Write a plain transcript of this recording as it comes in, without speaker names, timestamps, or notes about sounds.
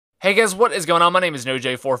Hey guys, what is going on? My name is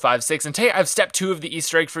NoJ456, and today I have step 2 of the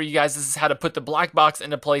Easter egg for you guys. This is how to put the black box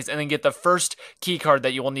into place and then get the first key card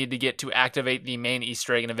that you will need to get to activate the main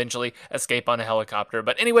Easter egg and eventually escape on a helicopter.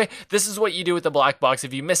 But anyway, this is what you do with the black box.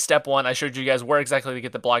 If you missed step 1, I showed you guys where exactly to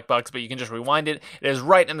get the black box, but you can just rewind it. It is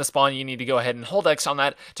right in the spawn. You need to go ahead and hold X on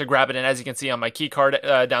that to grab it, and as you can see on my key card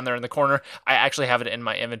down there in the corner, I actually have it in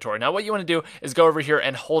my inventory. Now what you want to do is go over here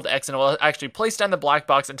and hold X, and it will actually place down the black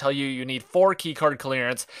box and tell you you need 4 key card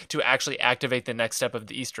clearance to actually activate the next step of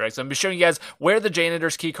the Easter egg. So I'm going to be showing you guys where the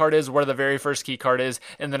Janitor's key card is, where the very first key card is,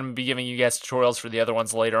 and then I'm going to be giving you guys tutorials for the other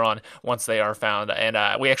ones later on once they are found. And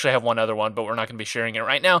we actually have one other one, but we're not going to be sharing it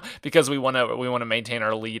right now because we want to maintain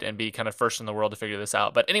our lead and be kind of first in the world to figure this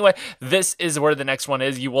out. But anyway, this is where the next one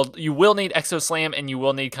is. You will need Exo Slam, and you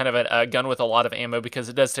will need kind of a gun with a lot of ammo because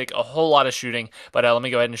it does take a whole lot of shooting. But let me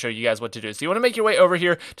go ahead and show you guys what to do. So you want to make your way over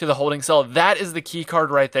here to the holding cell. That is the key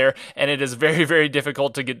card right there, and it is very, very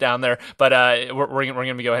difficult to get down there. But we're going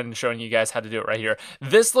to be go ahead and showing you guys how to do it right here.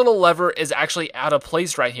 This little lever is actually out of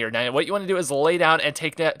place right here. Now, what you want to do is lay down and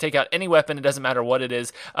take out any weapon. It doesn't matter what it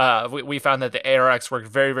is. We found that the ARX worked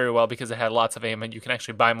very, very well because it had lots of aim, and you can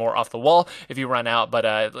actually buy more off the wall if you run out. But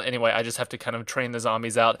anyway, I just have to kind of train the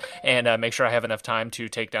zombies out and make sure I have enough time to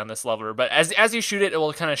take down this lever. But as you shoot it, it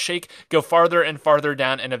will kind of shake, go farther and farther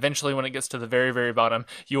down, and eventually when it gets to the very, very bottom,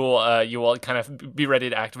 you will kind of be ready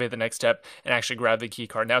to activate the next step and actually grab the key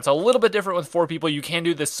card. Now, it's a little bit different with 4 people. You can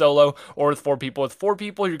do this solo or with 4 people. With 4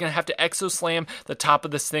 people, you're going to have to exo slam the top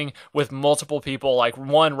of this thing with multiple people, like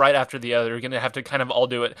one right after the other. You're going to have to kind of all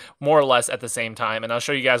do it more or less at the same time, and I'll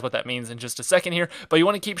show you guys what that means in just a second here. But you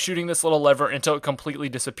want to keep shooting this little lever until it completely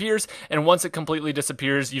disappears, and once it completely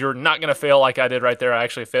disappears, you're not going to fail like I did right there. I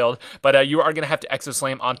actually failed, but you are going to have to exo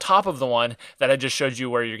slam on top of the one that I just showed you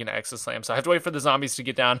where you're going to exo slam. So I have to wait for the zombies to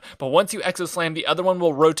get down, but once you exo slam, the other one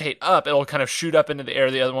will rotate up. It'll kind of shoot up into the air.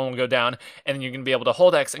 The other one will go down, and then you're going to be able to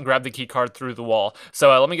hold X and grab the key card through the wall.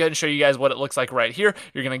 So let me go ahead and show you guys what it looks like right here.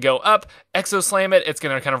 You're going to go up, exo slam it, it's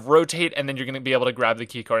going to kind of rotate, and then you're going to be able to grab the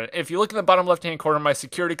key card. If you look in the bottom left hand corner, my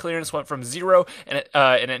security clearance went from 0 and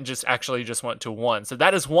it just actually went to 1. So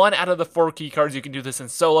that is 1 out of the 4 key cards. You can do this in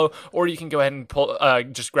solo, or you can go ahead and pull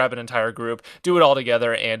just grab an entire group, do it all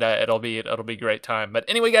together, and it'll be a great time. But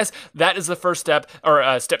anyway guys, that is the first step,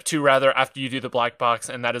 or step 2 rather, after you do the black box,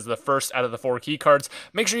 and that is the first out of the 4 key cards.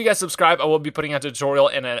 Make sure you guys subscribe. I will be putting out a tutorial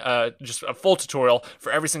and just a full tutorial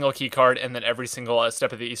for every single key card and then every single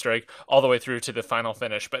step of the Easter egg all the way through to the final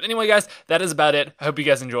finish. But anyway guys, that is about it. I hope you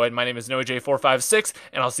guys enjoyed. My name is NoJ456,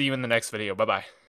 and I'll see you in the next video. Bye bye.